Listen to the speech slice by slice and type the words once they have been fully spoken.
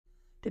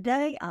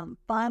Today, I'm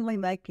finally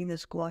making the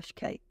squash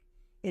cake.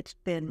 It's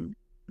been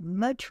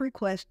much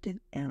requested,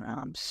 and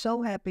I'm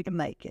so happy to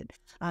make it.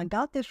 I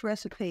got this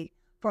recipe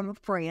from a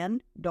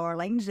friend,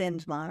 Darlene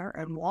Zinsmeyer,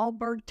 in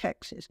Walburg,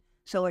 Texas.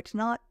 So it's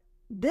not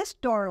this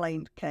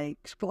Darlene's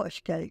cake,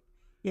 squash cake.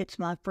 It's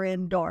my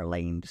friend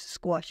Darlene's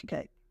squash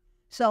cake.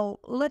 So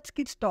let's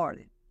get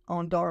started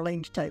on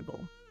Darlene's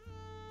table.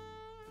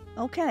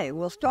 Okay,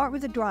 we'll start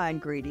with the dry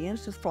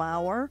ingredients, the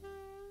flour,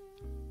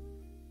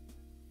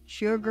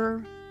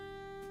 sugar,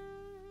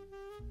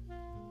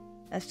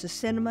 that's the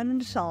cinnamon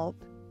and salt,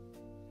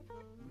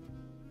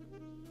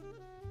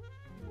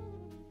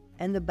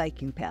 and the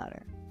baking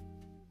powder.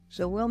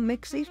 So we'll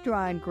mix these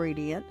dry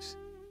ingredients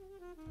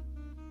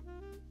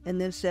and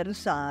then set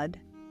aside.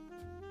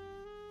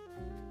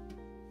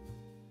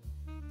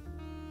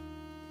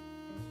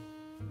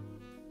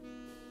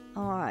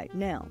 All right,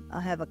 now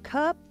I have a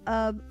cup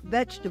of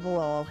vegetable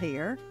oil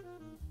here.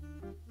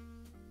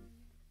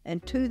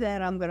 And to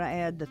that, I'm going to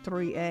add the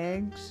 3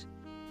 eggs.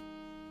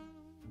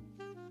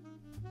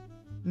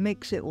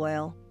 Mix it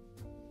well.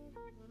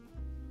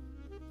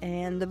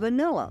 And the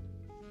vanilla.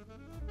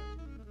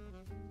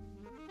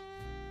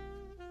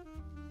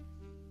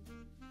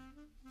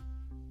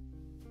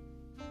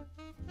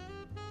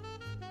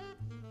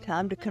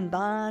 Time to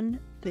combine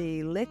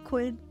the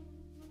liquid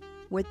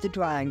with the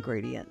dry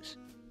ingredients.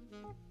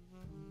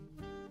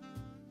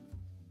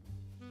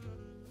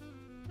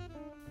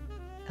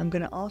 I'm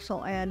going to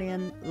also add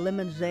in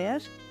lemon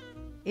zest.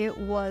 It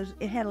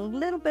had a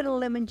little bit of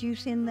lemon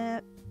juice in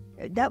that.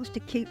 That was to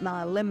keep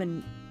my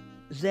lemon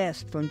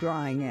zest from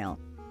drying out.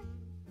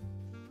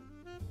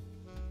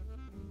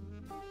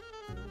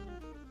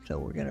 So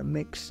we're going to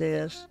mix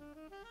this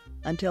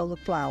until the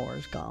flour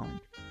is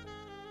gone.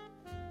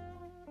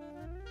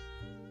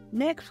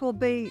 Next will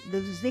be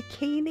the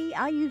zucchini.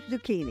 I use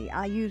zucchini.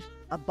 I use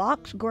a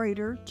box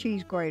grater,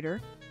 cheese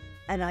grater,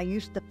 and I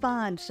used the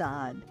fine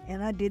side.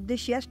 And I did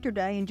this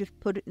yesterday and just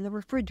put it in the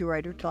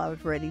refrigerator till I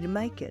was ready to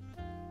make it.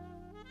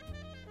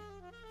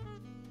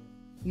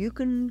 You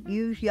can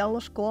use yellow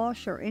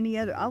squash or any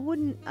other.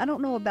 I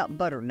don't know about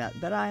butternut,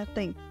 but I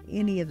think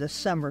any of the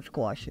summer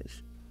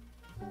squashes.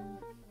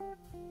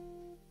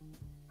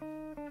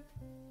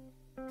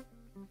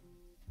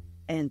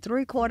 And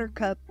 3/4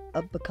 cup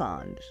of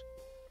pecans.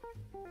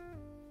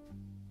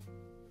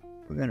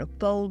 We're going to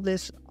fold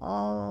this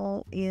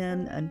all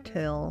in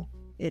until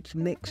it's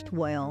mixed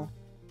well.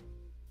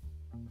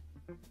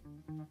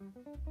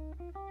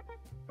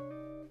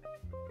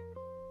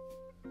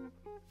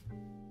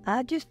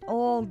 I just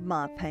oiled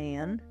my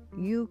pan.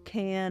 You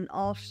can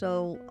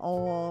also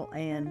oil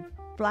and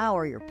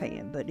flour your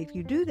pan, but if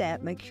you do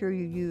that, make sure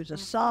you use a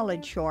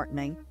solid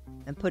shortening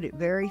and put it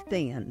very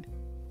thin,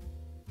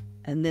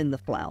 and then the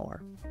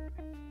flour,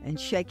 and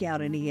shake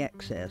out any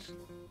excess.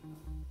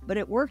 But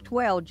it worked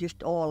well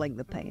just oiling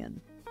the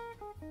pan.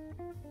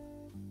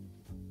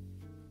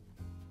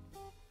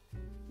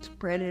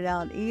 Spread it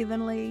out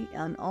evenly,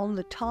 and on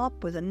the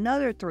top with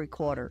another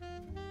 3/4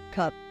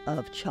 cup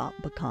of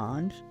chopped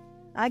pecans.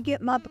 I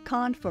get my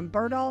pecans from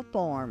Birdall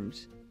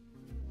Farms.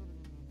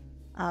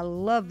 I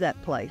love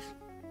that place,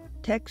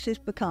 Texas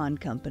Pecan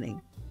Company.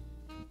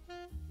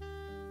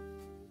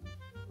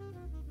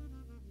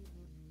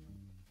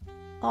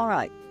 All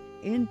right,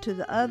 into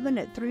the oven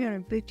at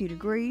 350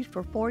 degrees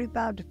for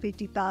 45 to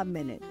 55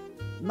 minutes.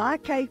 My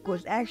cake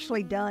was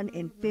actually done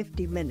in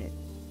 50 minutes.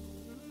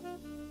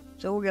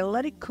 So we're going to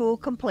let it cool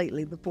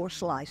completely before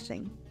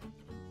slicing.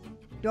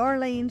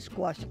 Darlene's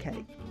squash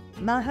cake.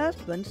 My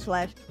husband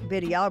 /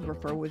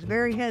 videographer was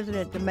very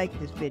hesitant to make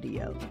this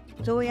video,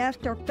 so we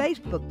asked our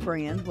Facebook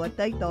friends what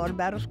they thought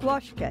about a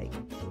squash cake,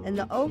 and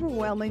the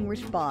overwhelming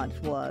response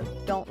was,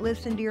 "Don't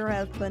listen to your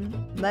husband,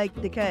 make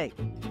the cake."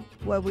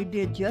 Well, we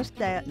did just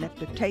that, and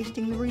after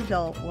tasting the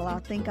result, well, I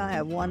think I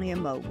have won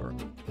him over.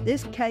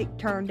 This cake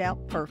turned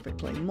out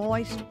perfectly,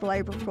 moist,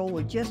 flavorful,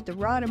 with just the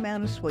right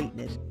amount of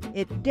sweetness.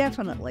 It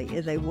definitely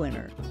is a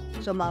winner.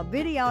 So my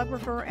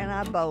videographer and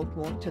I both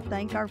want to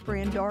thank our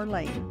friend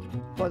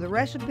Darlene for the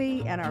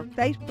recipe and our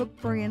Facebook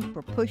friends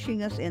for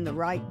pushing us in the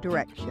right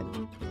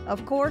direction.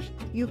 Of course,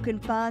 you can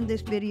find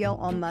this video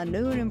on my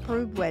new and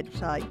improved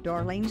website,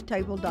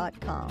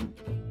 darlenestable.com.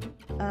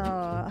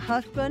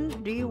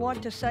 Husband, do you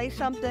want to say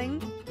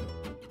something?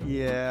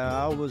 Yeah,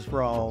 I was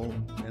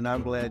wrong, and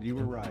I'm glad you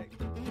were right.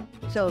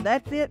 So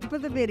that's it for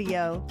the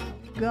video.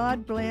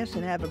 God bless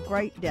and have a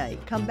great day.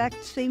 Come back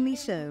to see me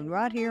soon,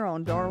 right here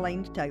on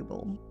Darlene's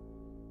Table.